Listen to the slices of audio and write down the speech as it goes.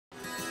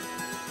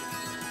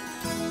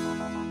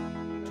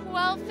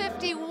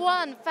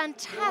12:51,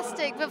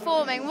 fantastic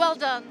performing, well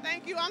done.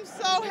 Thank you, I'm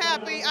so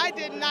happy. I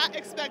did not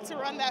expect to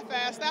run that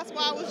fast. That's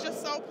why I was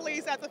just so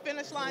pleased at the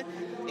finish line.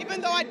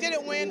 Even though I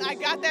didn't win, I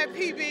got that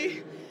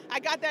PB,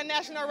 I got that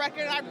national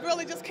record, and I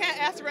really just can't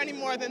ask for any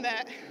more than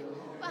that.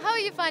 How are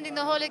you finding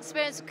the whole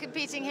experience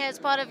competing here as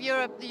part of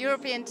Europe, the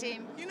European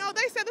team? You know,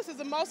 they said this is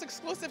the most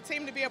exclusive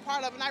team to be a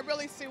part of, and I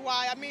really see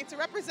why. I mean, to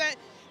represent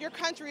your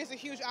country is a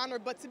huge honor,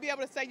 but to be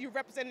able to say you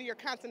represented your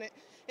continent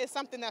is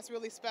something that's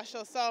really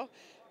special. So,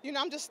 you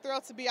know, I'm just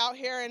thrilled to be out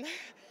here, and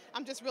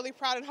I'm just really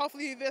proud, and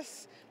hopefully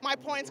my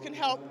points can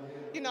help,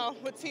 you know,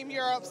 with Team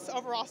Europe's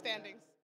overall standings.